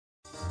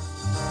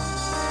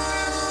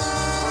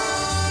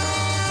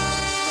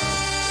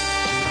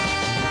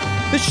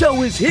The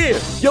show is here.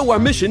 Yo, our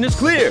mission is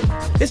clear.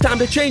 It's time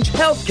to change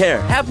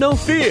healthcare. Have no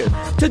fear.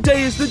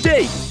 Today is the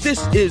day.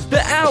 This is the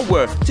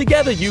hour.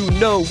 Together, you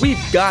know we've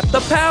got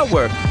the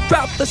power.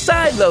 Drop the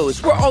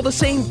silos. We're all the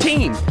same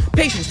team.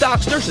 Patients,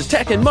 docs, nurses,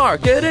 tech, and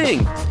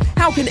marketing.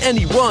 How can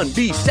anyone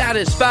be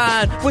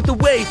satisfied with the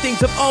way things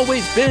have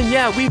always been?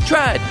 Yeah, we've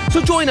tried.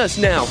 So join us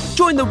now.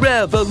 Join the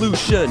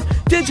revolution.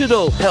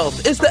 Digital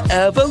health is the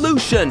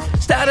evolution.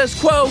 Status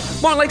quo,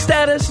 more like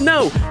status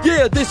no.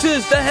 Yeah, this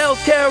is the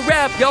healthcare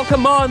rap. Y'all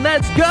come on,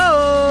 let's go.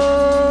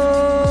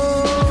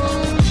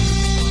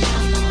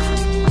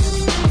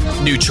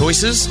 New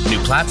choices, new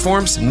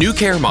platforms, new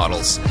care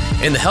models.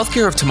 In the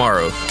healthcare of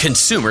tomorrow,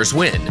 consumers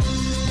win.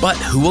 But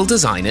who will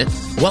design it?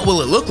 What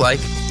will it look like?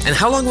 And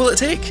how long will it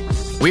take?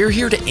 We're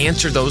here to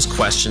answer those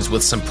questions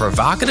with some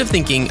provocative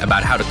thinking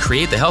about how to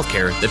create the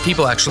healthcare that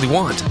people actually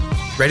want.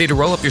 Ready to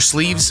roll up your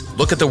sleeves,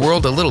 look at the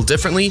world a little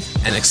differently,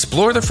 and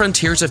explore the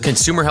frontiers of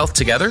consumer health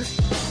together?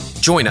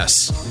 Join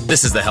us.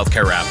 This is the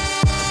Healthcare Wrap.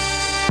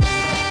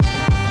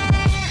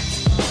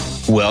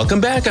 Welcome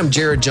back. I'm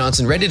Jared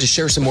Johnson, ready to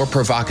share some more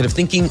provocative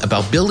thinking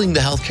about building the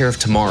healthcare of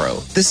tomorrow.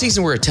 This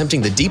season, we're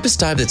attempting the deepest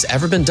dive that's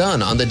ever been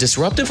done on the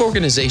disruptive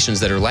organizations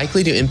that are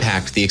likely to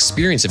impact the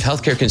experience of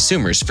healthcare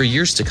consumers for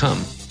years to come.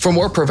 For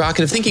more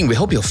provocative thinking, we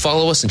hope you'll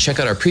follow us and check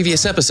out our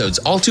previous episodes,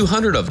 all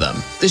 200 of them.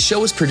 This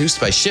show is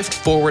produced by Shift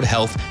Forward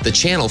Health, the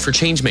channel for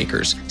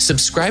changemakers.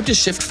 Subscribe to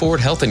Shift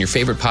Forward Health on your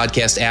favorite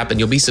podcast app, and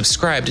you'll be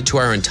subscribed to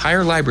our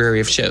entire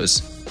library of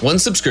shows. One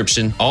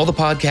subscription, all the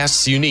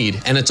podcasts you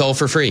need, and it's all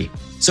for free.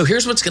 So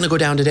here's what's going to go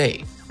down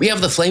today. We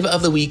have the flavor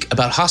of the week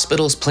about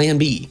hospitals' Plan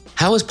B.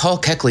 How is Paul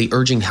Keckley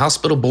urging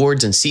hospital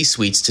boards and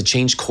C-suites to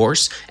change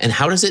course, and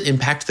how does it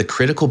impact the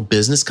critical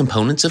business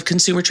components of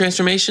consumer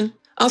transformation?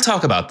 I'll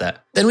talk about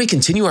that. Then we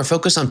continue our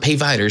focus on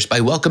payviders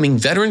by welcoming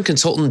veteran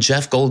consultant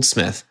Jeff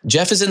Goldsmith.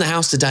 Jeff is in the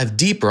house to dive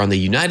deeper on the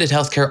United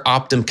Healthcare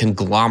Optum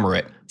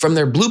conglomerate, from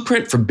their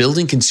blueprint for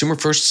building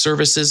consumer-first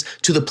services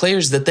to the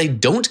players that they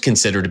don't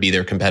consider to be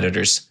their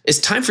competitors. It's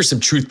time for some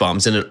truth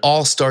bombs, and it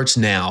all starts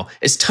now.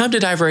 It's time to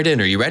dive right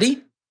in. Are you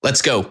ready?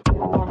 Let's go.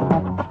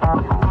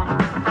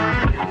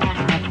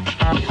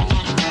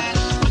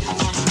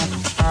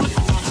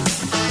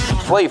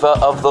 Flavor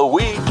of the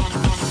week.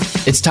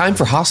 It's time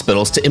for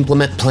hospitals to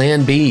implement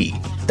Plan B.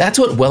 That's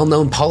what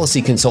well-known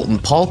policy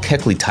consultant Paul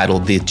Keckley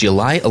titled the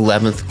July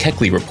 11th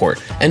Keckley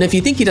Report. And if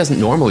you think he doesn't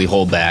normally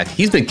hold back,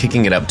 he's been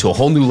kicking it up to a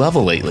whole new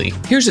level lately.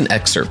 Here's an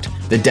excerpt.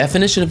 The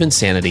definition of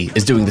insanity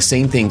is doing the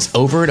same things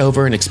over and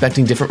over and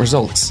expecting different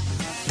results.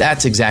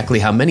 That's exactly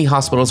how many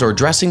hospitals are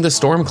addressing the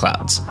storm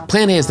clouds.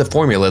 Plan A is the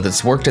formula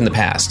that's worked in the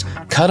past.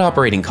 Cut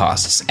operating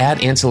costs,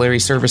 add ancillary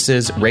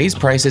services, raise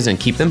prices and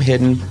keep them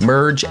hidden,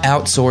 merge,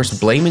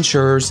 outsource, blame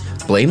insurers,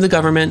 blame the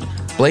government,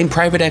 blame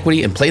private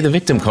equity, and play the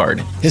victim card.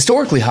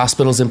 Historically,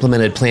 hospitals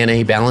implemented Plan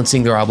A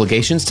balancing their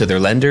obligations to their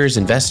lenders,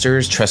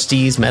 investors,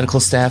 trustees, medical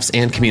staffs,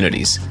 and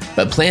communities.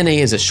 But Plan A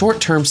is a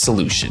short-term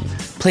solution.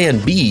 Plan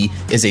B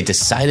is a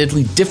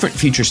decidedly different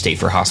future state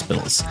for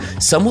hospitals.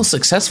 Some will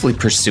successfully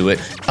pursue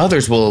it,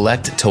 others will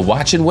elect to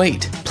watch and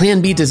wait.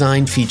 Plan B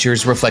design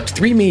features reflect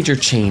three major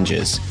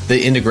changes: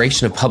 the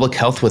integration of public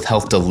health with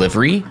health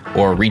delivery,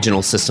 or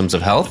regional systems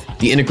of health,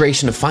 the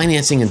integration of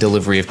financing and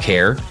delivery of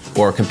care,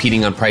 or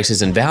competing on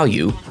prices and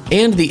value,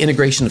 and the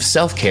integration of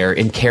self-care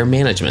in care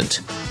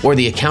management, or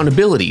the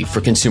accountability for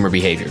consumer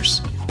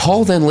behaviors.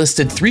 Paul then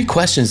listed three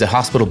questions that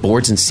hospital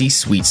boards and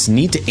C-suites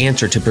need to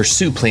answer to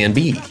pursue Plan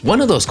B.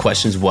 One of those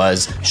questions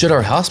was, should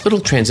our hospital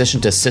transition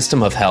to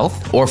system of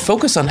health or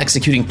focus on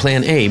executing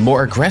Plan A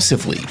more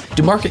aggressively?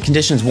 Do market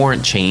conditions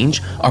warrant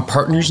change? Are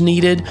partners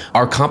needed?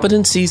 Are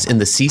competencies in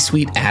the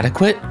C-suite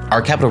adequate?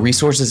 Are capital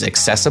resources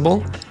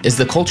accessible? Is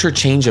the culture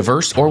change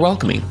averse or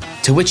welcoming?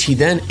 To which he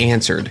then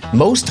answered,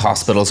 most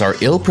hospitals are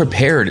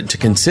ill-prepared to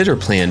consider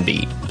Plan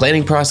B.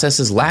 Planning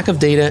processes, lack of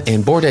data,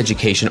 and board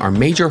education are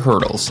major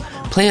hurdles.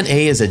 Plan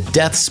A is a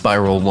death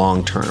spiral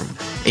long-term,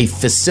 a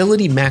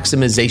facility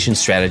maximization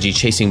strategy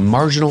chasing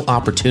marginal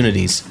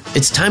opportunities.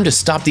 It's time to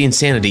stop the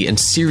insanity and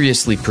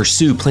seriously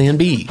pursue Plan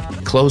B.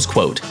 Close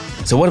quote.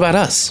 So what about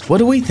us? What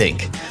do we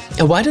think?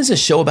 And why does a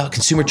show about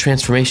consumer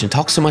transformation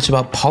talk so much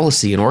about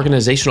policy and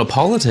organizational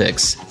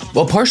politics?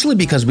 Well, partially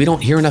because we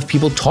don't hear enough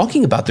people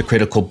talking about the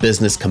critical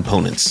business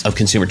components of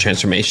consumer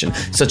transformation,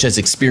 such as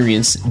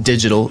experience,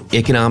 digital,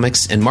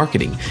 economics, and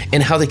marketing,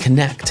 and how they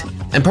connect.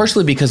 And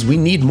partially because we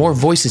need more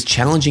voices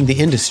challenging the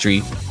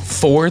industry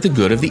for the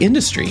good of the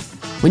industry.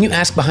 When you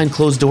ask behind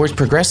closed doors,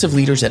 progressive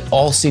leaders at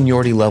all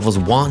seniority levels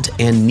want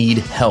and need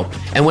help.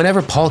 And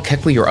whenever Paul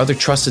Keckley or other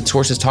trusted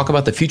sources talk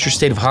about the future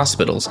state of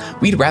hospitals,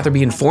 we'd rather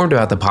be informed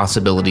about the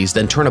possibilities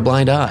than turn a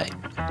blind eye.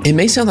 It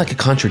may sound like a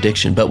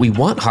contradiction, but we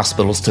want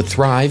hospitals to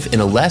thrive in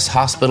a less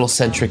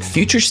hospital-centric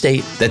future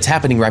state that's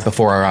happening right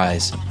before our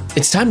eyes.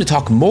 It's time to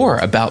talk more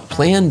about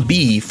Plan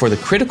B for the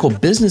critical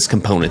business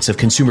components of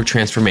consumer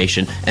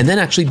transformation and then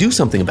actually do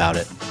something about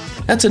it.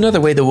 That's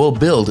another way that we'll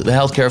build the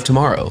healthcare of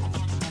tomorrow.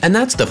 And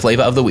that's the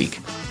flavor of the week.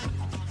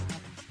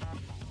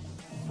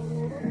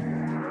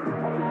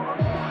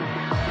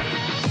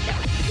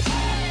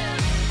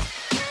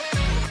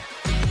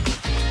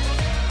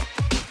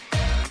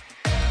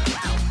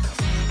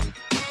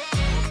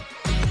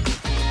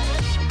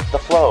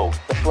 flow,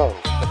 the flow,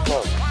 the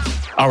flow.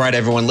 All right,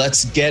 everyone,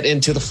 let's get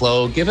into the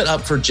flow. Give it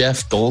up for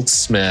Jeff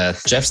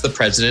Goldsmith. Jeff's the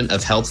president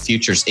of Health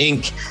Futures,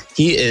 Inc.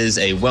 He is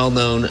a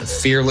well-known,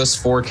 fearless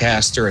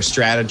forecaster, a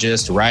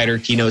strategist, writer,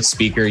 keynote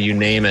speaker, you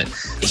name it.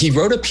 He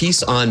wrote a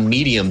piece on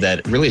Medium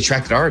that really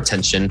attracted our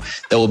attention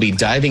that we'll be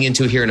diving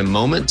into here in a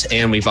moment.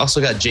 And we've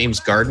also got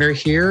James Gardner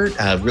here.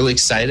 Really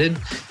excited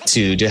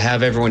to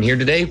have everyone here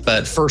today.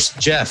 But first,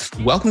 Jeff,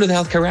 welcome to the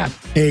Healthcare Wrap.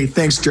 Hey,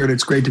 thanks, Jared.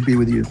 It's great to be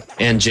with you.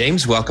 And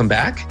James, welcome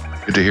back.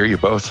 Good to hear you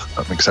both.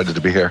 I'm excited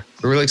to be here.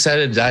 We're really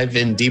excited to dive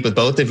in deep with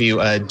both of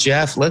you.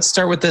 Jeff, let's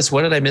start with this.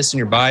 What did I miss in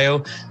your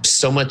bio?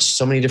 So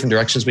many different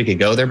directions we could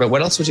go there. But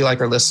what else would you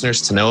like our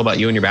listeners to know about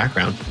you and your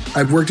background?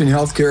 I've worked in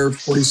healthcare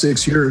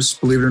 46 years,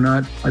 believe it or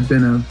not. I've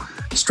been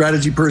a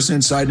strategy person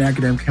inside an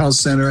academic health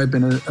center. I've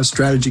been a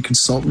strategy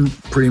consultant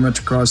pretty much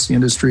across the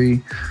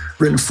industry.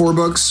 Written 4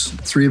 books,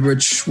 3 of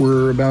which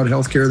were about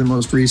healthcare. The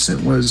most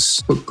recent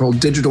was a book called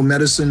Digital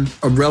Medicine,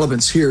 of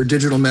relevance here,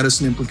 Digital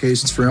Medicine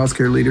Implications for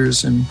Healthcare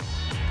Leaders, and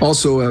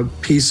also a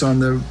piece on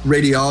the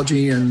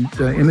radiology and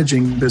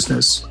imaging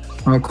business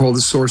called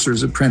The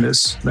Sorcerer's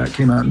Apprentice. That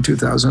came out in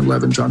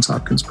 2011, Johns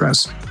Hopkins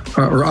Press,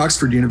 or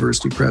Oxford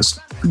University Press.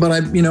 But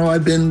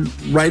I've been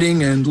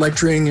writing and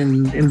lecturing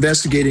and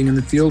investigating in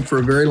the field for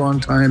a very long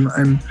time.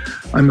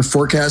 I'm a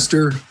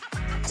forecaster.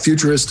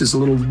 Futurist is a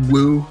little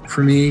woo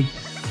for me,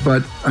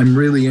 but I'm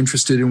really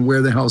interested in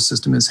where the health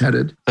system is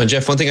headed.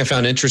 Jeff, one thing I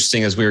found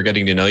interesting as we were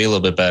getting to know you a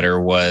little bit better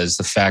was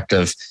the fact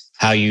of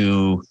how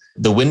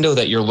the window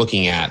that you're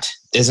looking at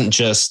isn't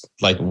just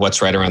like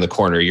what's right around the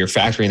corner. You're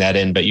factoring that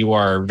in, but you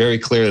are very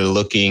clearly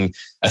looking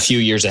a few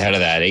years ahead of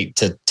that, 8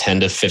 to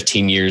 10 to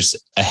 15 years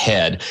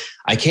ahead.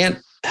 I can't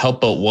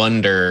help but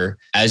wonder,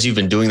 as you've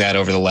been doing that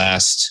over the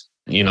last,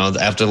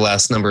 after the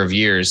last number of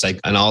years, like,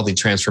 and all the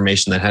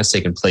transformation that has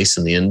taken place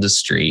in the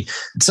industry,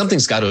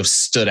 something's got to have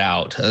stood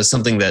out,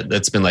 something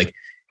that's been like,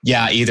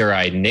 yeah, either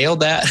I nailed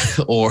that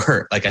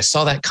or like I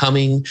saw that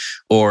coming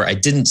or I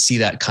didn't see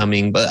that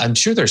coming. But I'm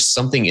sure there's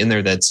something in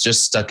there that's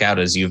just stuck out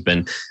as you've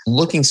been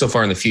looking so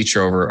far in the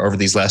future over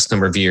these last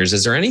number of years.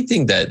 Is there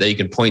anything that you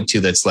can point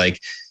to that's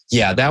like,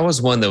 yeah, that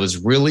was one that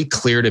was really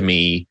clear to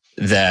me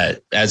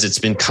that as it's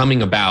been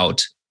coming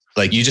about,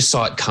 like you just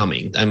saw it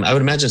coming? I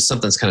would imagine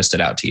something's kind of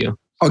stood out to you.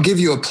 I'll give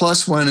you a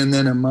 +1 and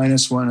then a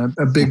 -1,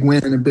 a big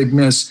win and a big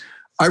miss.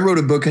 I wrote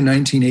a book in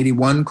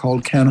 1981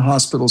 called Can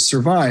Hospitals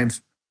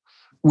Survive?,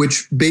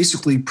 which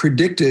basically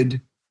predicted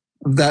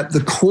that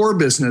the core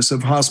business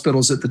of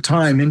hospitals at the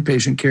time,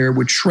 inpatient care,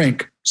 would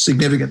shrink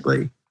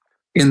significantly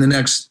in the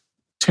next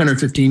 10 or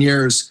 15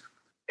 years.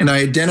 And I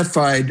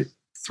identified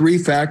 3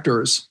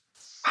 factors: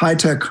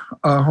 high-tech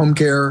home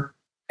care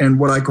and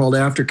what I called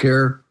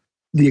aftercare,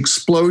 the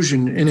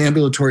explosion in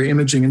ambulatory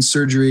imaging and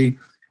surgery,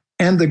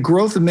 and the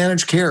growth of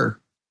managed care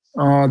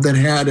that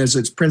had as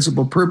its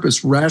principal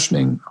purpose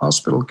rationing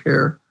hospital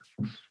care,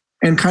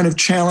 and kind of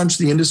challenged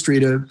the industry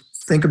to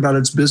think about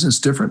its business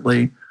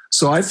differently.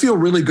 So I feel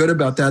really good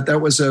about that.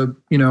 That was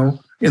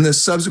in the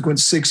subsequent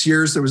 6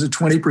 years, there was a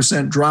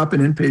 20% drop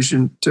in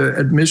inpatient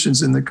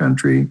admissions in the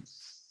country,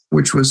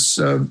 which was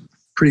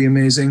pretty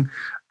amazing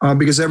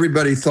because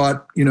everybody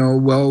thought,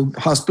 well,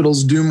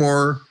 hospitals do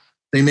more,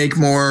 they make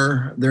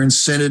more, they're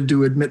incented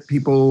to admit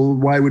people.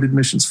 Why would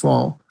admissions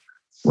fall?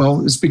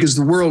 Well, it's because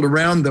the world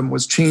around them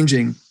was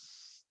changing.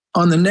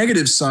 On the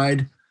negative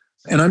side,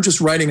 and I'm just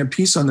writing a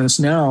piece on this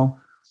now,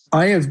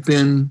 I have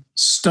been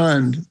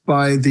stunned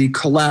by the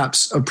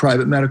collapse of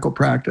private medical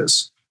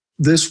practice.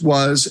 This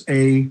was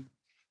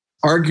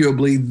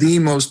arguably the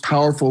most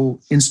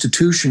powerful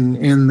institution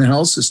in the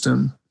health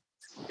system.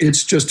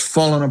 It's just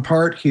fallen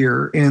apart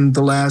here in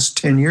the last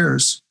 10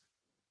 years,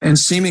 and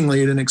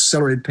seemingly at an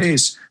accelerated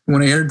pace.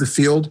 When I entered the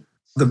field,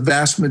 the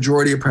vast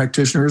majority of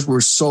practitioners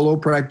were solo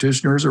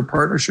practitioners or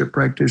partnership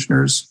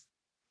practitioners.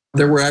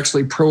 There were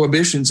actually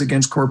prohibitions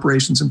against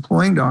corporations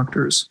employing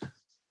doctors.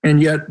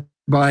 And yet,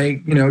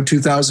 by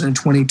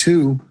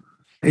 2022,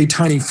 a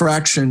tiny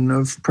fraction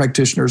of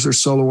practitioners are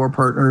solo or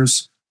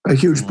partners. A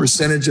huge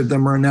percentage of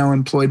them are now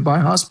employed by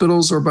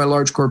hospitals or by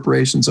large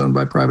corporations owned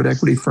by private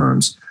equity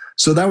firms.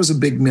 So that was a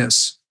big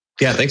miss.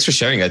 Yeah, thanks for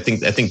sharing. I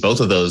think both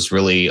of those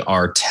really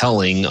are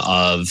telling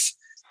of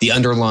the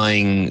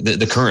underlying,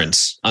 the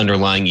currents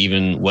underlying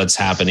even what's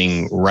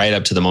happening right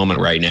up to the moment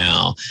right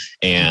now.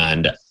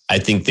 And I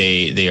think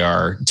they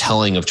are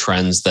telling of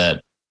trends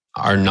that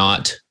are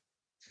not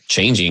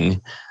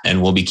changing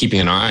and we'll be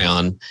keeping an eye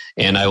on.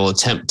 And I will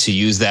attempt to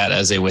use that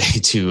as a way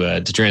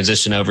to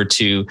transition over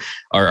to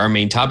our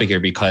main topic here,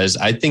 because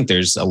I think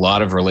there's a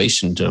lot of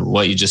relation to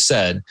what you just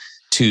said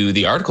to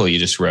the article you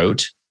just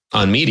wrote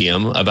on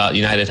Medium about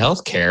United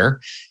Healthcare.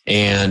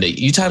 And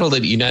you titled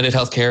it United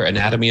Healthcare,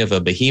 Anatomy of a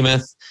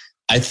Behemoth.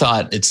 I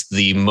thought it's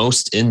the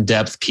most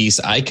in-depth piece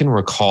I can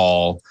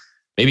recall,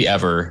 maybe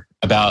ever,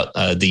 about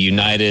the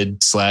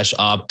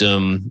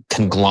United/Optum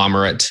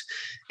conglomerate.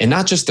 And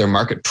not just their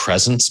market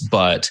presence,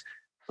 but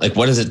like,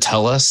 what does it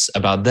tell us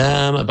about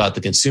them, about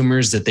the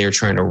consumers that they're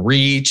trying to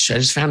reach? I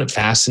just found it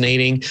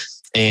fascinating.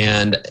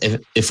 And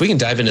if we can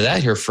dive into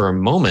that here for a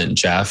moment,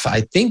 Jeff,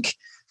 I think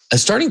a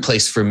starting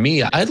place for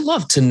me, I'd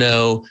love to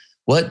know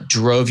what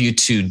drove you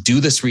to do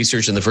this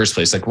research in the first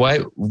place? Like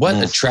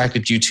what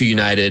attracted you to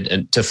United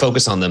and to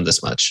focus on them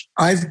this much?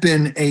 I've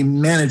been a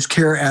managed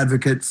care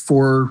advocate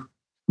for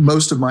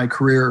most of my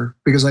career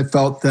because I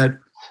felt that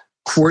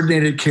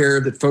coordinated care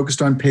that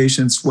focused on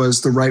patients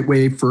was the right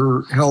way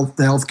for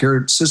the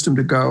healthcare system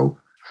to go.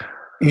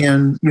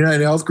 And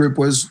United Health Group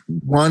was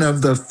one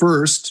of the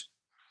first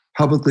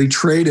publicly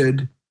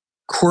traded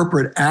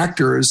corporate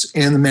actors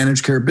in the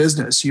managed care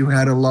business. You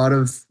had a lot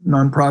of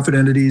nonprofit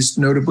entities,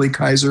 notably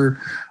Kaiser,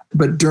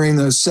 but during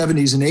the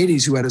 70s and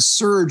 80s, you had a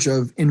surge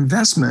of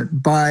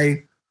investment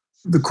by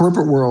the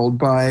corporate world,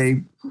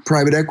 by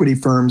private equity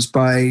firms,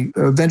 by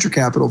venture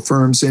capital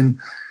firms in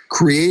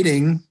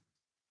creating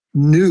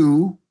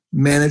new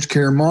managed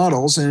care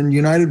models, and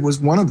United was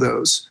one of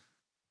those.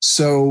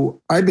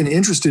 So I've been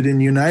interested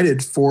in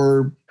United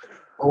for,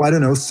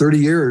 30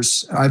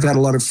 years. I've had a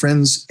lot of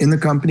friends in the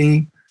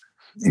company,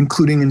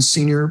 including in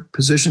senior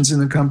positions in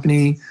the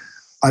company.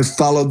 I've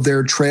followed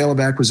their trail of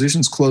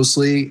acquisitions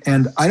closely,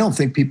 and I don't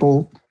think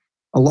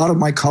a lot of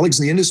my colleagues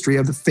in the industry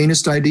have the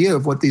faintest idea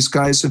of what these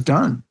guys have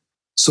done.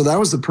 So that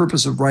was the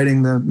purpose of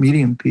writing the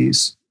Medium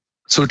piece.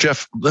 So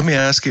Jeff, let me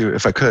ask you,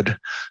 if I could,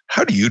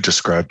 how do you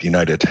describe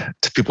United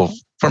to people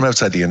from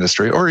outside the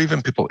industry or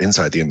even people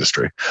inside the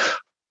industry?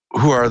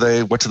 Who are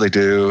they? What do they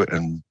do?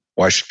 And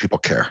why should people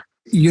care?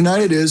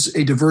 United is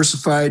a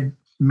diversified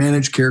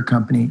managed care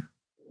company.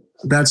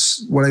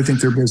 That's what I think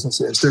their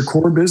business is. Their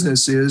core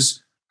business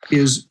is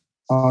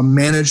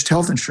managed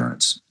health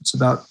insurance. It's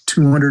about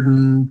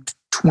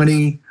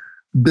 $220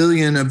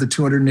 billion of the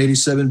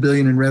 $287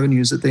 billion in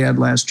revenues that they had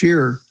last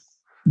year.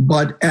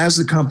 But as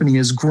the company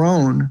has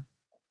grown,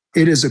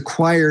 it has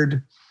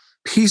acquired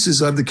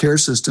pieces of the care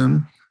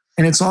system,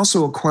 and it's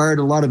also acquired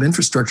a lot of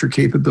infrastructure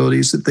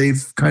capabilities that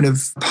they've kind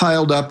of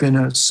piled up in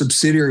a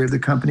subsidiary of the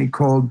company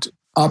called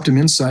Optum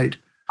Insight.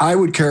 I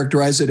would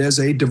characterize it as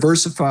a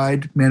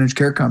diversified managed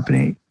care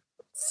company.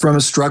 From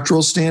a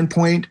structural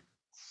standpoint,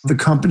 the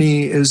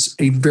company is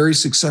a very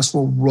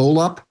successful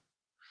roll-up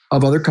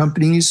of other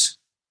companies.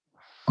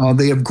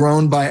 They have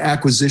grown by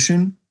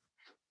acquisition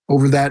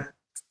over that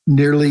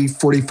nearly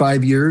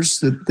 45 years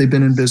that they've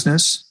been in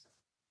business.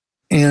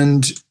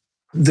 And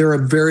they're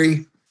a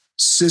very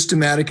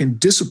systematic and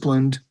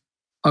disciplined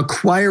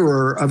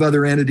acquirer of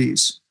other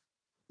entities.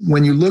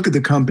 When you look at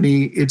the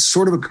company, it's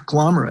sort of a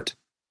conglomerate.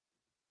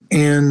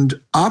 And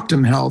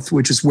Optum Health,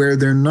 which is where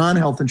their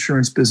non-health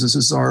insurance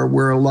businesses are,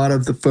 where a lot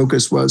of the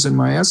focus was in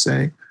my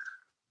essay,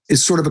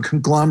 is sort of a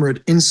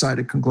conglomerate inside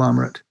a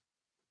conglomerate.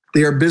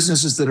 They are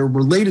businesses that are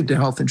related to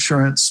health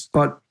insurance,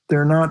 but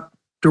they're not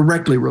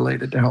directly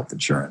related to health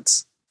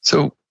insurance.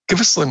 So give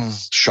us some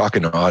shock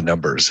and awe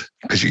numbers,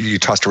 because you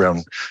tossed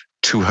around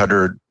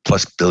 $200+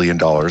 billion,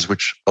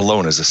 which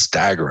alone is a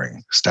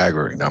staggering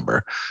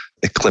number.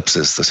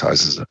 Eclipses the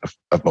sizes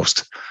of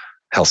most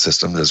health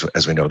systems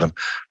as we know them.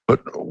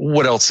 But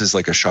what else is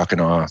like a shock and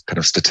awe kind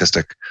of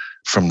statistic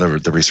from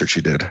the research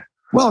you did?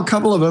 Well, a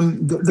couple of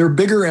them. They're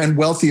bigger and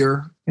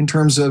wealthier in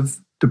terms of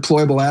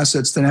deployable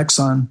assets than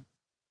Exxon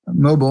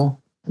Mobil.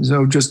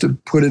 So just to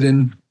put it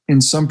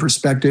in some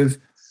perspective,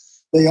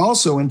 they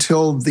also,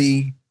 until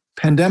the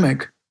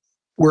pandemic,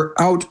 were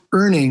out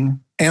earning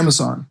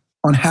Amazon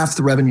on half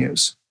the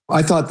revenues.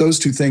 I thought those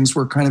two things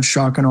were kind of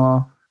shock and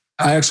awe.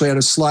 I actually had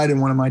a slide in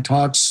one of my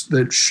talks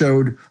that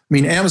showed,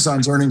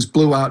 Amazon's earnings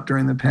blew out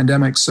during the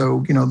pandemic.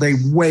 So, they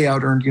way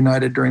out earned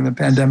United during the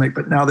pandemic,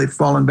 but now they've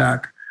fallen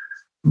back.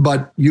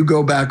 But you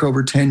go back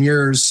over 10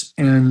 years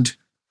and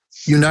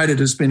United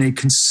has been a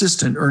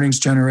consistent earnings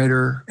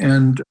generator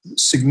and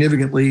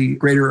significantly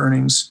greater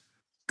earnings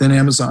than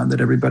Amazon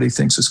that everybody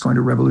thinks is going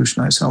to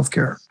revolutionize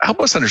healthcare. Help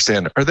us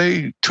understand, are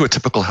they, to a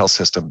typical health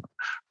system,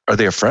 are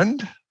they a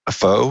friend, a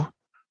foe,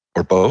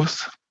 or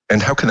both?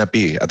 And how can that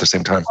be at the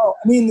same time? Well,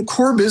 the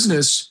core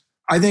business,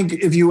 I think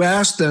if you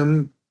ask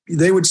them,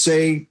 they would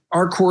say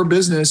our core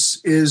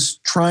business is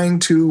trying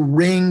to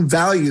wring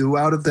value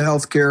out of the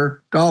healthcare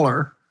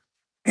dollar.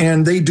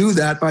 And they do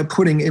that by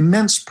putting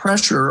immense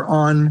pressure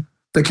on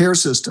the care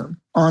system,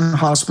 on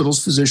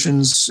hospitals,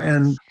 physicians,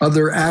 and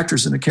other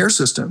actors in the care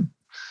system.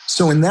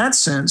 So in that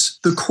sense,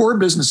 the core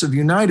business of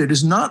United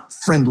is not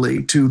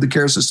friendly to the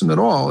care system at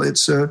all. It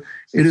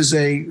is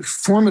a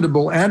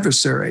formidable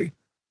adversary.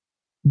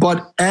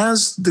 But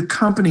as the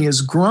company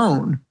has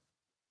grown,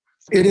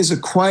 it has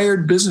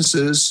acquired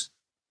businesses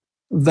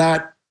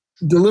that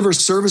deliver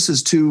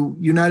services to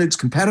United's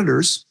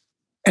competitors.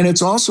 And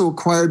it's also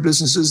acquired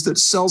businesses that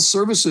sell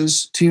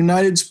services to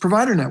United's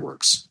provider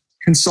networks,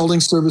 consulting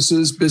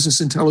services,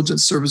 business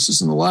intelligence services,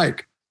 and the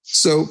like.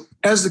 So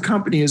as the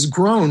company has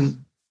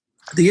grown,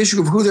 the issue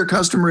of who their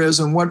customer is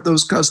and what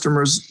those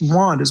customers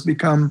want has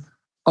become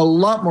a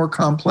lot more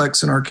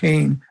complex and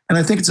arcane. And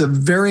I think it's a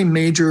very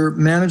major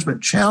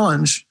management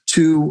challenge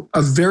to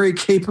a very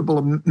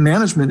capable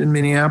management in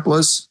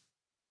Minneapolis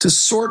to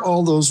sort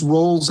all those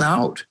roles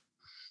out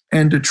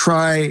and to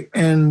try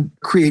and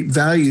create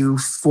value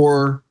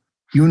for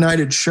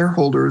United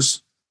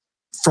shareholders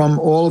from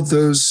all of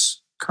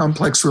those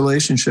complex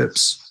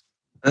relationships.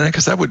 And I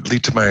guess that would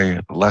lead to my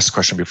last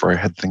question before I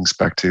head things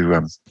back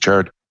to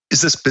Jared.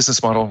 Is this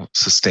business model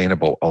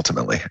sustainable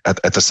ultimately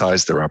at the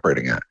size they're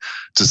operating at?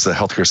 Does the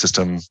healthcare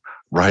system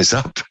rise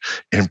up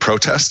in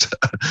protest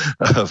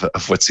of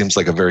what seems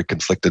like a very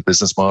conflicted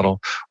business model?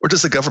 Or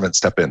does the government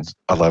step in,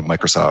 a la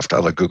Microsoft,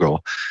 a la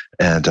Google,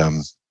 and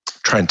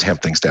try and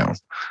tamp things down?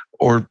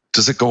 Or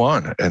does it go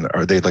on? And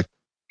are they like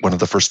one of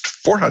the first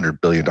 $400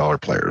 billion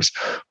players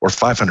or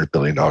 $500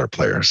 billion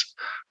players?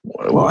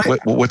 Well,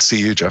 what see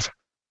you, Jeff?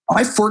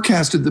 I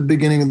forecasted the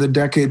beginning of the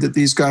decade that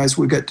these guys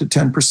would get to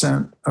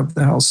 10% of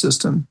the health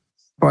system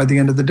by the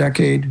end of the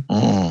decade.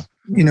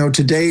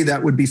 Today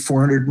that would be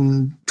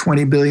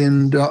 $420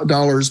 billion.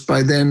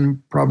 By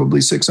then, probably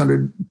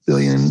 $600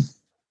 billion.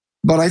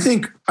 But I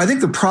think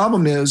the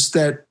problem is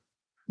that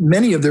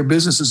many of their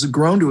businesses have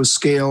grown to a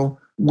scale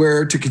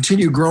where to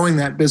continue growing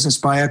that business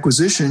by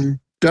acquisition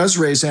does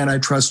raise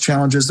antitrust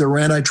challenges. There were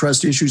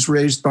antitrust issues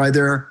raised by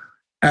their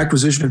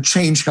acquisition of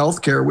Change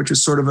Healthcare, which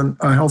is sort of a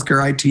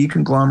healthcare IT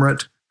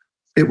conglomerate.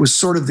 It was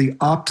sort of the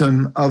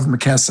Optum of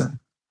McKesson.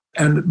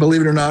 And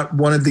believe it or not,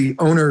 one of the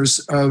owners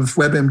of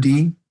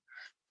WebMD,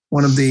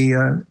 one of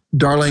the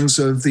darlings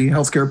of the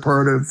healthcare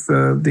part of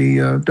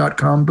the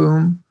dot-com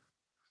boom,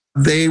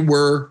 they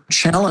were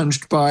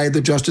challenged by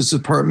the Justice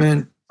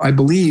Department, I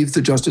believe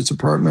the Justice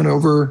Department,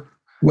 over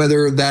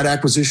whether that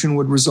acquisition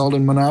would result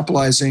in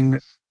monopolizing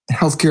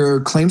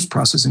healthcare claims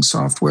processing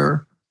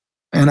software.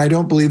 And I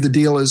don't believe the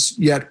deal is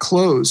yet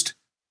closed.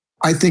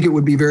 I think it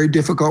would be very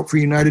difficult for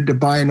United to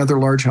buy another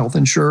large health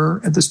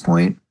insurer at this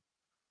point,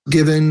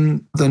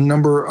 given the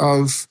number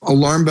of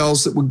alarm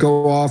bells that would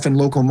go off in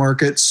local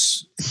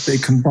markets if they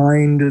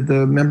combined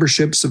the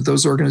memberships of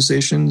those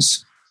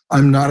organizations.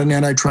 I'm not an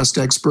antitrust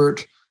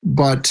expert,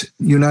 but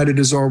United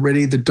is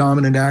already the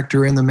dominant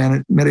actor in the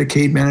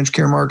Medicaid managed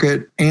care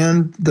market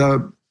and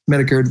the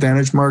Medicare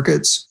Advantage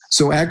markets.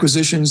 So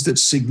acquisitions that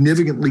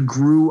significantly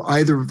grew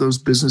either of those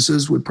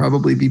businesses would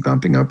probably be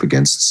bumping up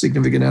against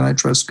significant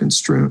antitrust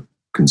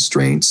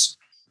constraints.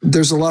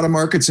 There's a lot of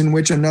markets in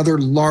which another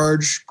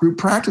large group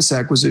practice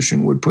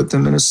acquisition would put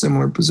them in a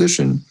similar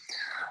position.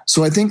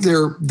 So I think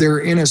they're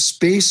in a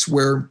space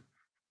where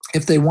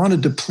if they want to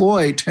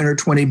deploy $10 or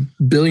 $20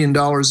 billion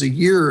a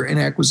year in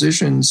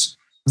acquisitions,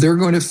 they're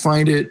going to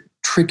find it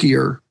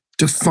trickier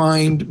to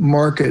find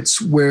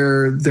markets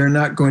where they're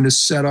not going to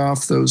set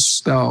off those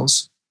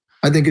spells.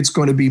 I think it's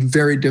going to be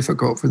very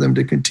difficult for them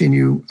to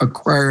continue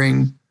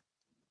acquiring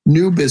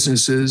new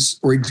businesses,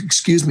 or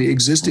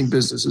existing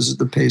businesses at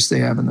the pace they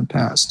have in the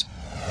past.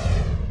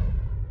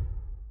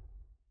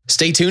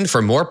 Stay tuned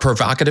for more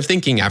provocative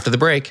thinking after the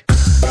break.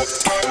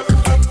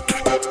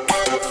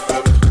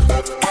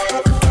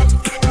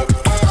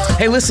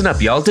 Hey, listen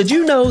up, y'all. Did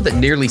you know that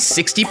nearly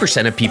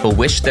 60% of people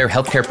wish their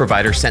healthcare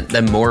provider sent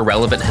them more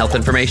relevant health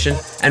information?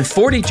 And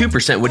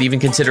 42% would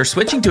even consider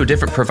switching to a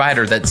different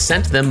provider that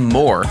sent them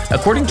more,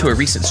 according to a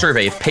recent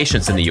survey of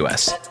patients in the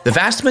US. The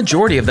vast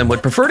majority of them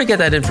would prefer to get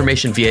that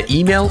information via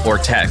email or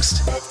text.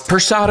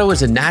 Persado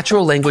is a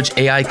natural language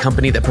AI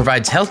company that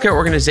provides healthcare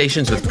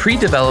organizations with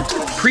pre-developed,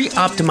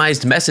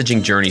 pre-optimized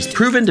messaging journeys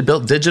proven to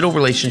build digital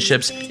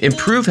relationships,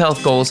 improve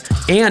health goals,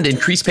 and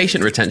increase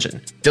patient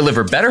retention.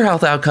 Deliver better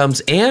health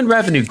outcomes and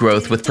revenue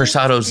growth with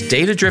Persado's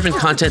data-driven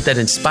content that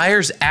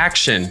inspires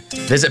action.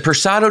 Visit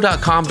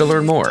Persado.com to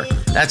learn more.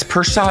 That's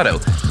Persado,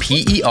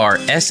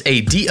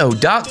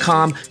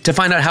 Persado.com, to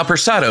find out how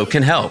Persado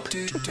can help.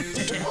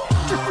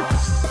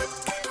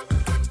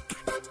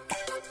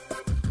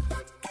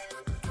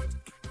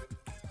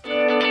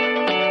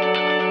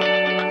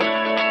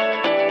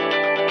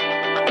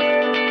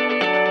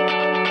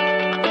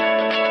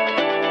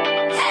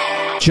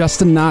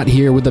 Justin Knott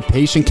here with the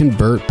Patient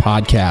Convert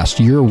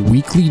podcast, your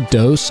weekly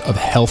dose of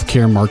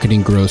healthcare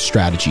marketing growth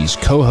strategies,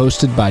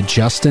 co-hosted by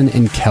Justin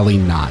and Kelly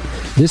Knott.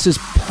 This is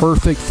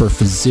perfect for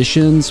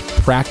physicians,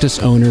 practice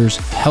owners,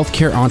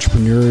 healthcare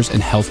entrepreneurs,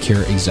 and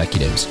healthcare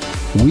executives.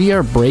 We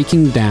are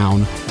breaking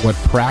down what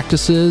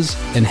practices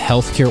and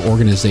healthcare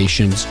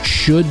organizations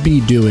should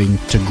be doing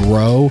to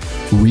grow,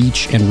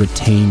 reach, and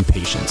retain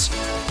patients.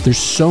 There's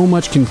so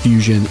much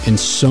confusion and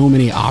so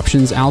many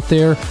options out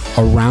there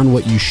around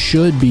what you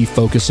should be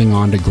focusing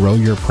on to grow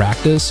your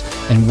practice,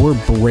 and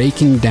we're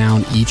breaking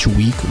down each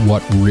week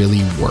what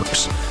really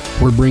works.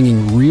 We're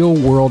bringing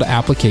real-world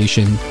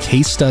application,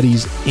 case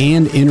studies,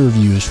 and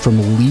interviews from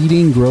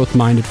leading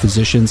growth-minded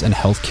physicians and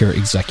healthcare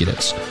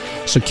executives.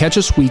 So catch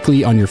us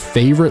weekly on your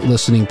favorite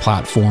listening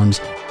platforms: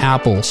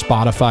 Apple,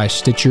 Spotify,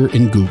 Stitcher,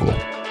 and Google.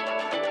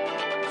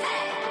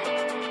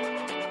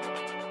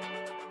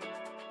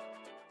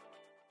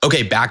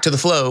 Okay, back to the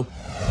flow.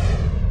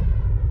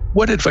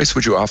 What advice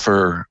would you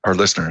offer our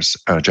listeners,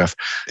 Jeff,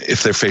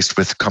 if they're faced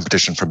with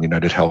competition from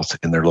United Health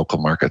in their local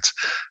markets?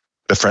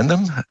 Befriend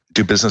them,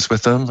 do business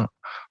with them,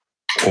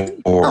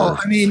 or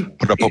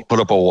put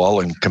up a wall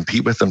and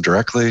compete with them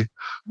directly,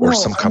 or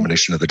some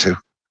combination of the two?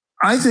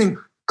 I think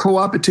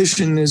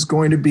co-opetition is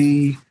going to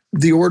be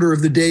the order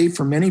of the day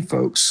for many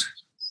folks.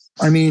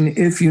 I mean,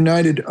 if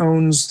United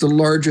owns the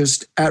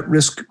largest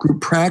at-risk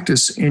group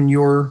practice in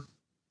your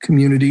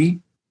community,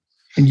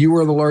 and you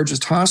are the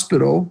largest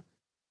hospital,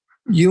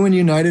 you and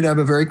United have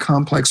a very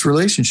complex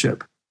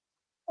relationship.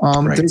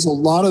 Right. There's a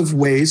lot of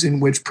ways in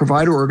which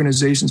provider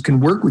organizations can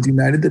work with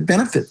United that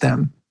benefit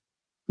them,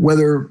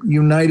 whether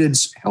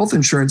United's health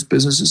insurance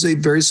business is a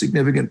very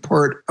significant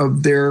part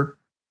of their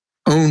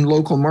own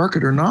local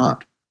market or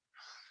not.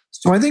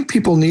 So I think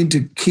people need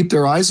to keep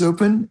their eyes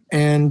open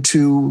and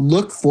to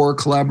look for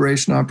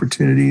collaboration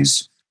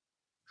opportunities,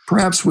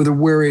 perhaps with a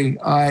wary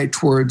eye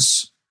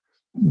towards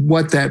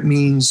what that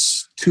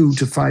means 2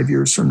 to 5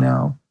 years from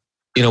now.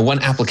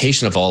 One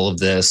application of all of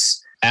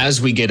this,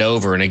 as we get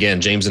over, and again,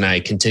 James and I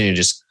continue to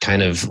just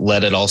kind of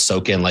let it all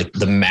soak in, like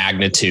the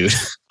magnitude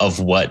of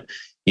what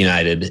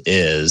United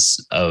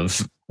is,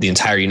 of the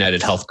entire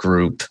United Health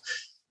Group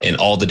and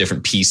all the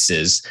different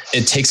pieces.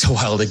 It takes a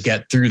while to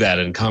get through that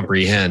and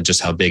comprehend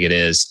just how big it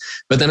is.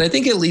 But then I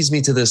think it leads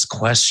me to this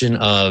question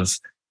of,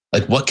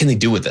 like, what can they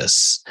do with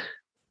this?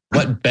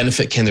 What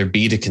benefit can there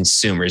be to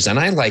consumers? And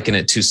I liken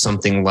it to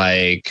something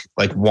like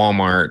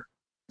Walmart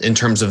in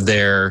terms of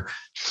their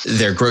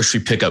grocery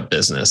pickup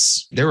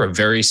business. There were a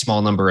very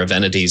small number of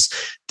entities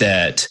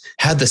that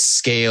had the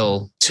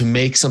scale to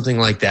make something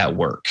like that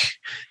work,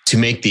 to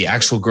make the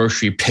actual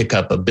grocery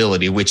pickup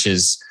ability, which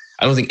is,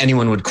 I don't think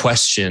anyone would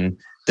question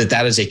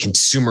that is a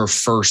consumer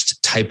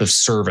first type of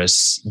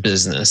service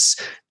business.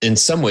 In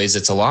some ways,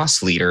 it's a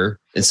loss leader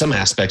in some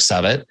aspects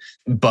of it,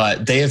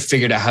 but they have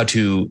figured out how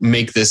to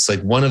make this like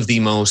one of the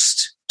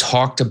most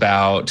talked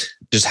about,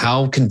 just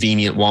how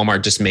convenient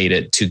Walmart just made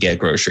it to get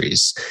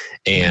groceries.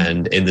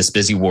 And in this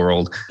busy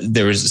world,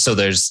 there's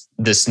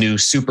this new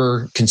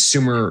super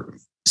consumer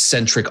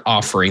centric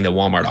offering that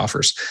Walmart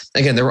offers.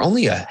 Again, there were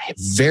only a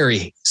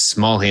very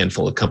small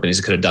handful of companies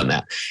that could have done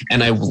that.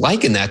 And I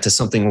liken that to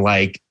something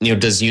like,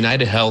 does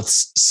United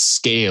Health's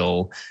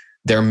scale,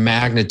 their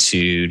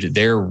magnitude,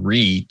 their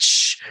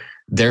reach,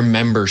 their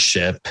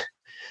membership,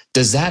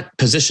 does that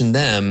position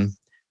them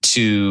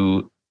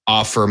to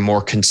offer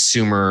more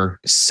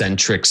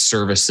consumer-centric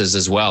services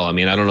as well? I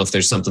mean, I don't know if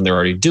there's something they're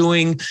already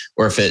doing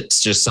or if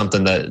it's just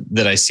something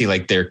that I see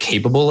like they're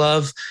capable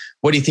of.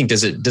 What do you think?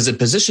 Does it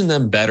position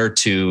them better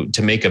to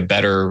make a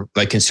better,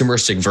 like,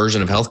 consumeristic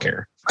version of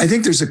healthcare? I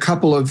think there's a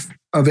couple of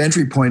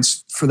entry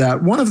points for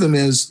that. One of them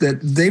is that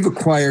they've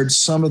acquired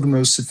some of the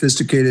most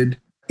sophisticated,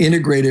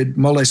 integrated,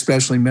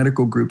 multi-specialty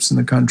medical groups in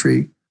the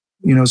country.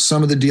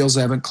 Some of the deals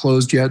haven't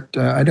closed yet.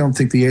 I don't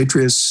think the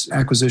Atrius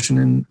acquisition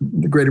in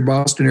the greater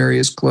Boston area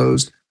is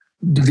closed.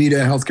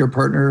 DaVita Healthcare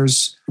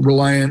Partners,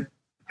 Reliant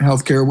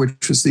Healthcare,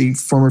 which was the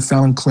former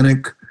Fallon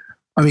Clinic.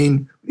 I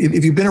mean,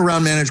 if you've been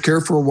around managed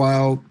care for a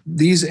while,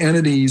 these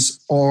entities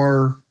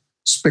are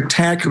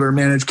spectacular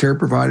managed care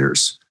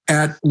providers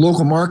at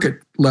local market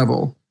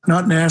level,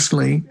 not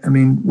nationally. I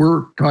mean,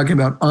 we're talking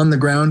about on the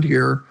ground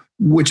here,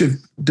 which have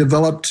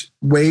developed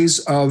ways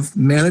of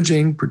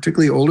managing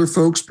particularly older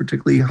folks,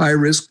 particularly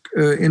high-risk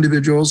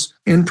individuals,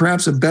 in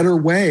perhaps a better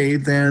way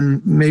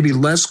than maybe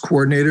less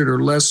coordinated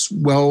or less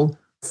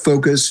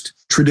well-focused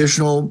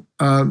traditional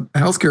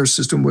healthcare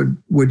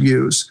system would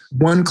use.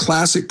 One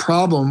classic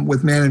problem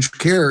with managed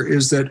care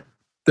is that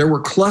there were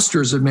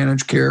clusters of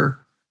managed care,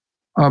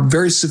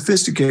 very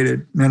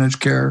sophisticated managed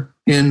care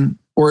in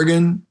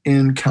Oregon,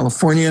 in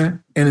California,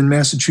 and in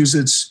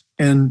Massachusetts,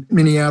 and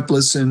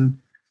Minneapolis, and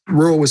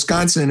rural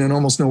Wisconsin, and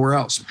almost nowhere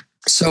else.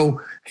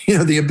 So,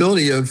 the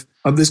ability of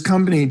this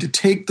company to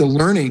take the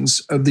learnings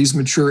of these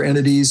mature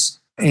entities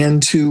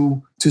and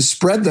to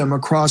spread them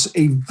across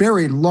a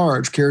very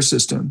large care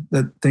system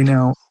that they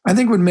now, I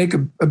think, would make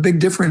a big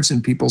difference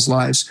in people's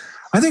lives.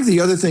 I think the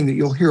other thing that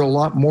you'll hear a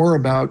lot more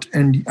about,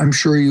 and I'm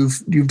sure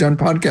you've done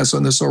podcasts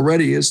on this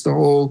already, is the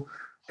whole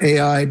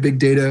AI, big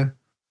data,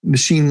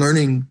 machine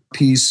learning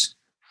piece,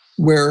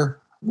 where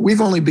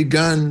we've only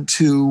begun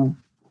to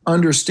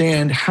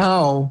understand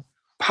how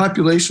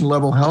population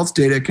level health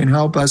data can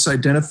help us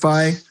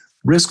identify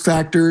risk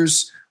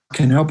factors,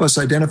 can help us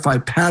identify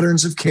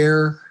patterns of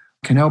care,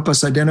 can help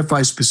us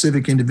identify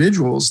specific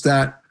individuals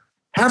that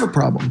have a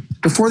problem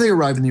before they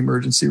arrive in the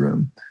emergency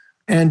room,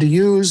 and to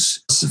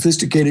use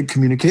sophisticated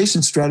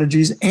communication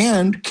strategies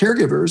and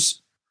caregivers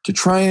to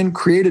try and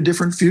create a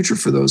different future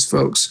for those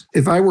folks.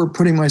 If I were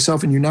putting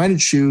myself in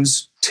United's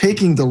shoes,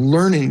 taking the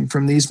learning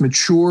from these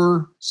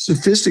mature,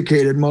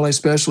 sophisticated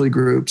multi-specialty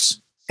groups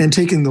and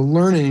taking the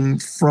learning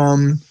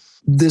from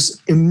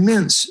this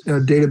immense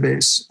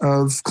database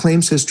of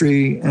claims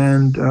history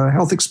and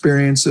health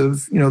experience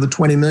of the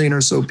 20 million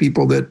or so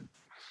people that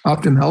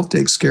Optum Health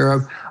takes care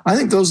of. I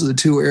think those are the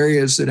two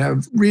areas that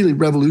have really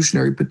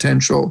revolutionary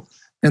potential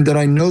and that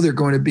I know they're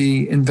going to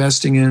be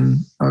investing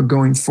in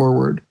going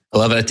forward. I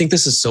love it. I think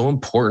this is so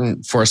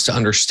important for us to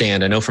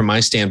understand. I know from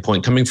my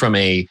standpoint, coming from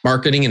a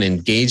marketing and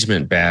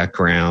engagement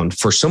background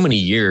for so many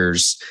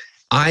years,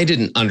 I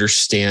didn't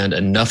understand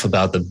enough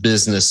about the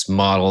business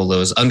model that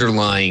was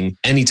underlying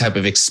any type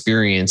of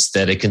experience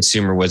that a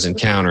consumer was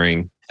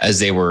encountering as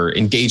they were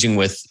engaging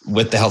with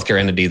the healthcare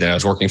entity that I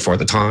was working for at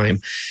the time.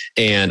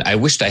 And I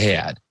wished I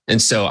had.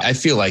 And so I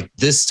feel like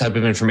this type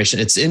of information,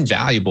 it's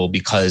invaluable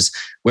because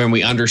when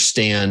we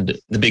understand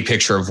the big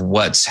picture of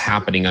what's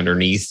happening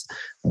underneath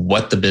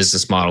what the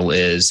business model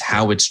is,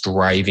 how it's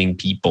driving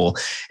people,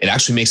 it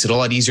actually makes it a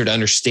lot easier to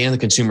understand the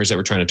consumers that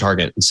we're trying to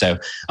target. And so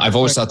I've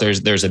always thought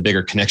there's a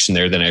bigger connection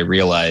there than I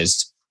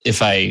realized.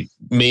 If I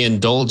may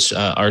indulge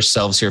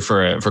ourselves here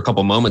for a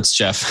couple moments,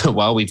 Jeff,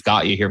 while we've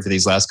got you here for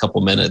these last couple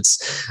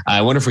minutes,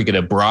 I wonder if we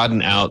could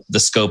broaden out the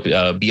scope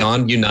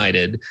beyond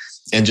United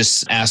and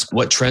just ask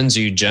what trends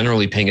are you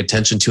generally paying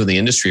attention to in the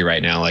industry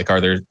right now? Like,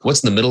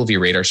 what's in the middle of your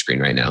radar screen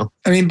right now?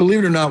 I mean, believe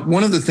it or not,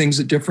 one of the things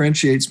that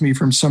differentiates me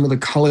from some of the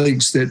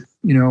colleagues that,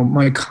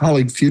 my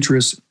colleague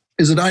futurists,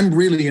 is that I'm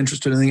really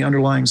interested in the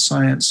underlying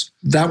science.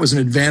 That was an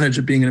advantage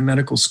of being in a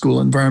medical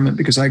school environment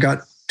because I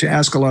got to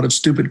ask a lot of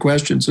stupid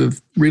questions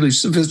of really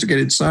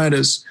sophisticated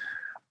scientists.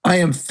 I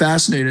am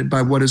fascinated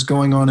by what is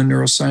going on in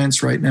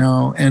neuroscience right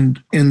now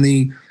and in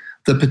the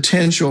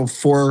potential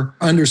for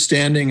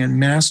understanding and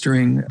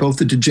mastering both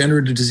the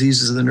degenerative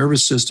diseases of the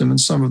nervous system and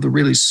some of the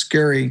really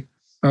scary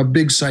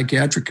big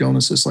psychiatric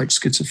illnesses like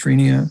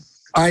schizophrenia.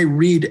 I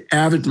read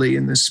avidly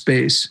in this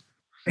space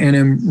and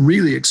am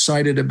really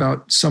excited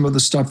about some of the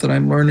stuff that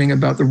I'm learning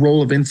about the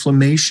role of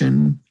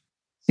inflammation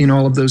in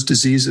all of those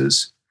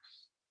diseases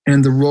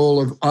and the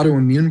role of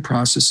autoimmune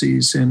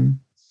processes in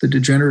the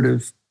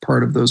degenerative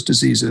part of those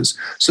diseases.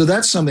 So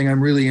that's something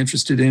I'm really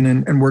interested in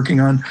and working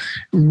on.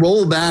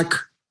 Roll back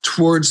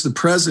towards the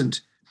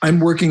present. I'm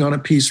working on a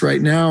piece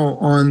right now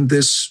on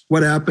this,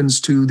 what happens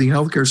to the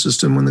healthcare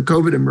system when the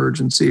COVID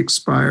emergency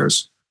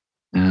expires.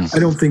 I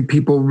don't think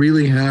people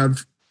really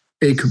have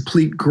a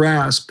complete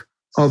grasp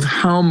of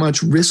how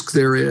much risk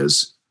there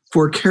is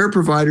for care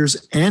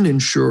providers and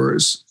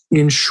insurers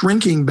in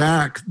shrinking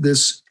back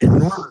this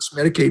enormous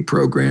Medicaid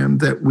program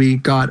that we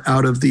got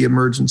out of the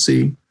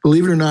emergency.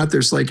 Believe it or not,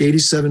 there's like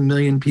 87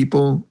 million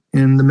people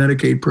in the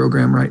Medicaid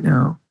program right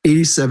now.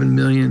 87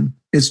 million.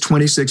 It's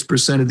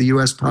 26% of the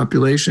US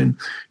population.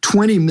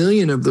 20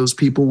 million of those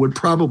people would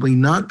probably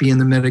not be in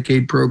the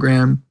Medicaid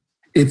program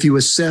if you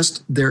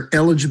assessed their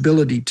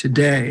eligibility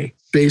today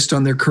based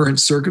on their current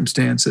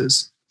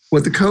circumstances.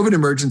 What the COVID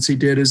emergency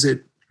did is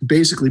it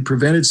basically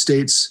prevented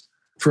states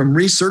from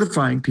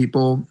recertifying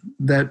people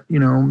that,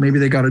 maybe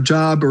they got a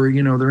job or,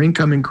 their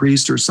income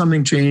increased or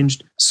something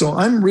changed. So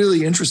I'm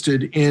really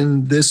interested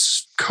in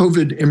this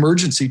COVID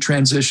emergency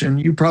transition.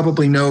 You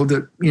probably know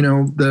that,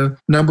 the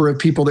number of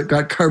people that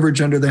got coverage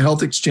under the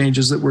health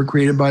exchanges that were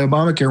created by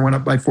Obamacare went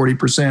up by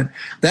 40%.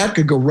 That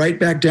could go right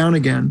back down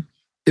again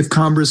if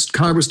Congress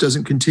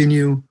doesn't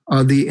continue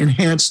the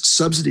enhanced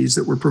subsidies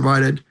that were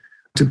provided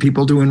to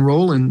people to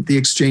enroll in the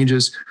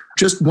exchanges.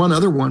 Just one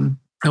other one.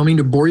 I don't mean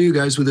to bore you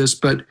guys with this,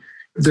 but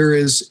there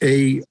is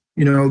the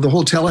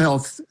whole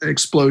telehealth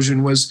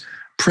explosion was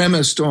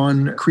premised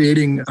on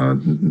creating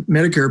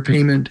Medicare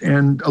payment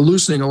and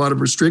loosening a lot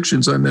of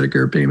restrictions on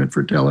Medicare payment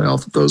for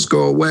telehealth. If those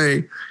go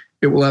away,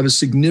 it will have a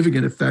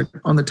significant effect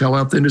on the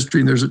telehealth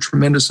industry. And there's a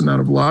tremendous amount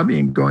of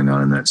lobbying going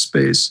on in that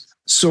space.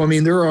 So, I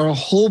mean, there are a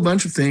whole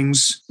bunch of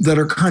things that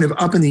are kind of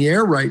up in the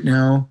air right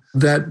now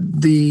that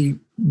the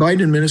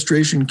Biden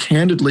administration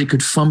candidly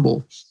could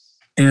fumble.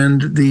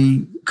 And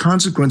the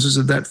consequences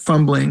of that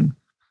fumbling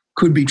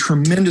could be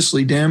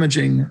tremendously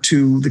damaging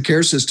to the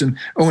care system.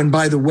 Oh, and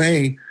by the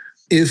way,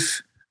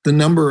 if the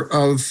number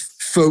of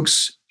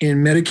folks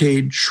in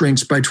Medicaid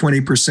shrinks by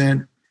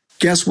 20%,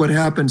 guess what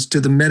happens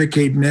to the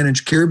Medicaid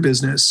managed care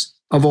business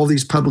of all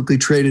these publicly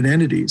traded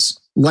entities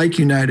like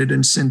United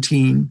and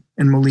Centene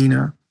and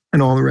Molina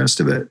and all the rest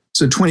of it?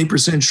 So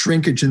 20%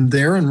 shrinkage in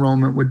their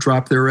enrollment would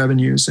drop their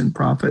revenues and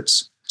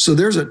profits. So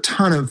there's a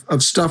ton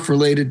of stuff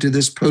related to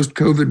this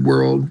post-COVID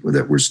world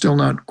that we're still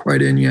not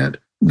quite in yet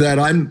that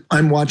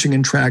I'm watching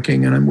and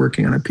tracking, and I'm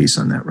working on a piece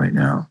on that right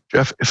now.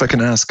 Jeff, if I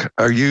can ask,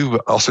 are you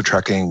also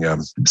tracking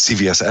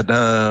CVS,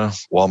 Aetna,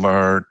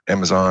 Walmart,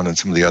 Amazon, and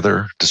some of the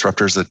other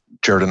disruptors that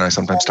Jared and I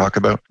sometimes talk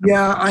about?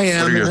 Yeah, I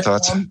am. What are your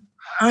thoughts?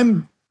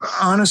 I'm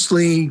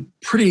honestly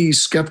pretty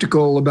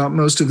skeptical about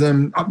most of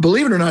them.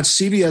 Believe it or not,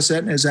 CVS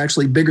Aetna is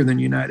actually bigger than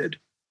United.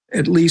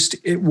 At least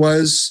it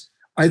was,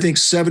 I think,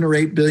 7 or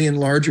 8 billion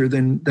larger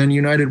than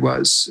United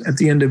was at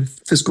the end of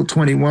fiscal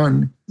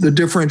 21. The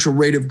differential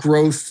rate of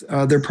growth,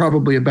 they're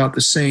probably about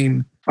the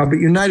same. But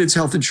United's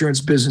health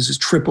insurance business is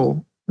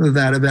triple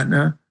that of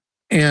Aetna.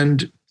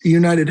 And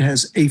United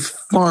has a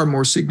far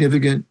more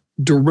significant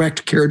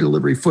direct care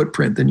delivery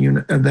footprint than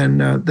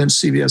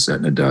CVS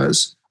Aetna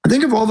does. I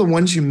think of all the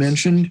ones you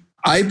mentioned,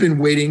 I've been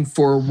waiting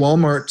for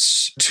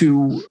Walmart's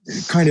to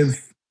kind of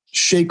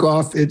shake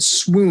off its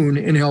swoon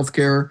in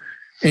healthcare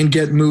and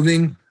get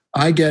moving.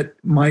 I get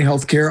my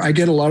healthcare. I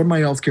get a lot of my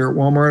healthcare at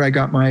Walmart. I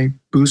got my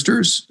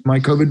boosters, my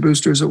COVID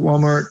boosters at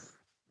Walmart.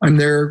 I'm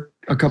there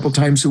a couple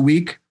times a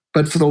week.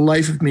 But for the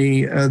life of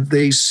me,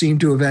 they seem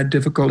to have had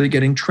difficulty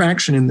getting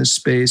traction in this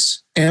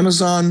space.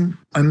 Amazon,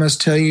 I must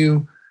tell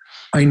you,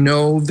 I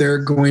know they're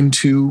going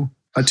to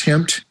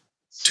attempt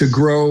to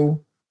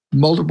grow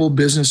multiple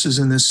businesses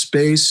in this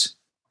space.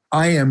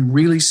 I am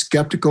really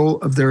skeptical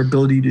of their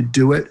ability to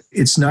do it.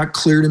 It's not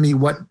clear to me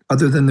what,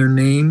 other than their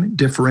name,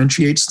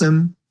 differentiates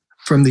them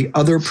from the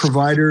other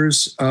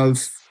providers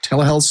of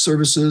telehealth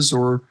services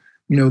or,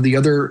 the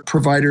other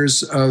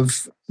providers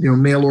of,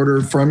 mail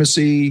order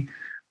pharmacy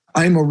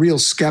I'm a real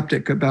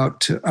skeptic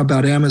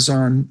about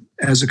Amazon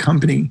as a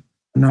company,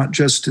 not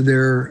just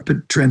their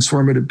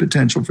transformative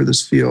potential for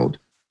this field.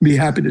 Be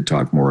happy to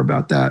talk more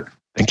about that.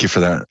 Thank you for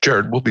that.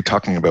 Jared, we'll be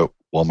talking about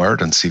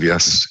Walmart and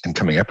CVS in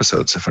coming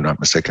episodes, if I'm not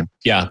mistaken.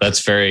 Yeah,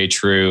 that's very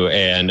true.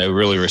 And I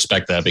really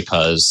respect that,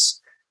 because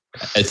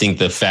I think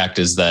the fact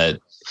is that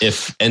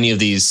if any of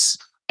these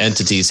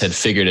entities had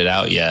figured it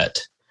out yet,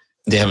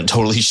 they haven't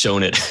totally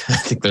shown it. I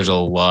think there's a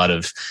lot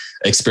of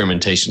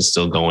experimentation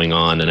still going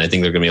on. And I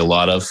think there are going to be a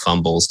lot of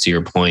fumbles, to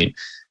your point.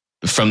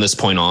 From this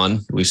point on,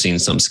 we've seen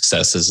some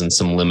successes and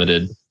some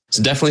limited,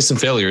 so definitely some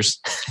failures.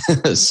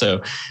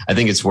 So I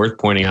think it's worth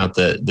pointing out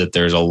that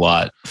there's a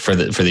lot for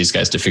these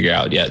guys to figure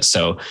out yet.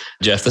 So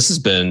Jeff, this has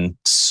been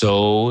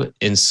so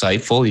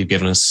insightful. You've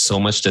given us so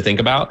much to think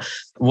about.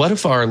 What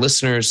if our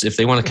listeners, if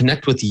they want to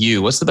connect with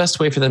you, what's the best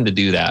way for them to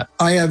do that?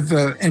 I have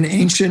an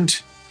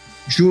ancient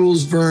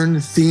Jules Verne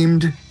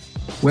themed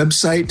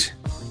website,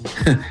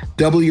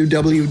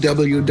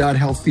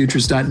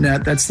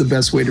 www.healthfutures.net. That's the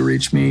best way to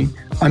reach me.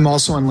 I'm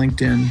also on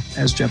LinkedIn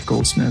as Jeff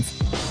Goldsmith.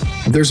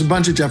 There's a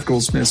bunch of Jeff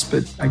Goldsmiths,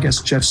 but I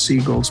guess Jeff C.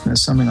 Goldsmith,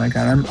 something like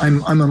that. I'm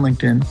on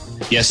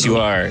LinkedIn. Yes, you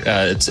are.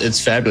 It's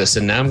fabulous.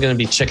 And now I'm going to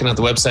be checking out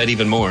the website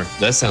even more.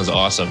 That sounds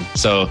awesome.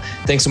 So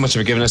thanks so much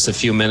for giving us a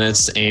few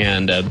minutes,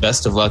 and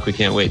best of luck. We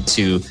can't wait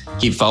to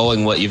keep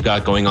following what you've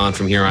got going on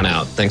from here on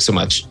out. Thanks so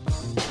much.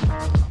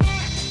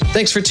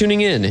 Thanks for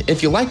tuning in.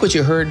 If you like what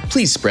you heard,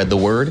 please spread the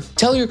word.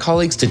 Tell your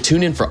colleagues to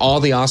tune in for all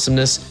the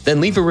awesomeness,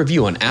 then leave a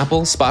review on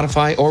Apple,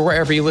 Spotify, or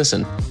wherever you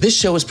listen. This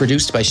show is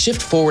produced by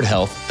Shift Forward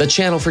Health, the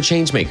channel for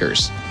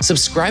changemakers.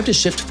 Subscribe to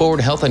Shift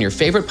Forward Health on your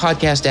favorite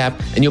podcast app,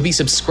 and you'll be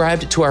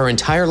subscribed to our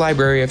entire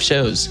library of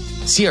shows.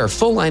 See our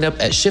full lineup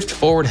at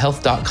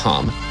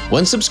shiftforwardhealth.com.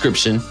 One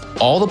subscription,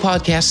 all the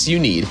podcasts you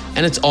need,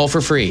 and it's all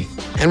for free.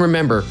 And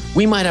remember,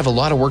 we might have a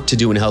lot of work to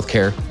do in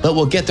healthcare, but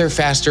we'll get there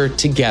faster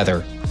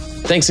together.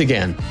 Thanks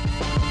again.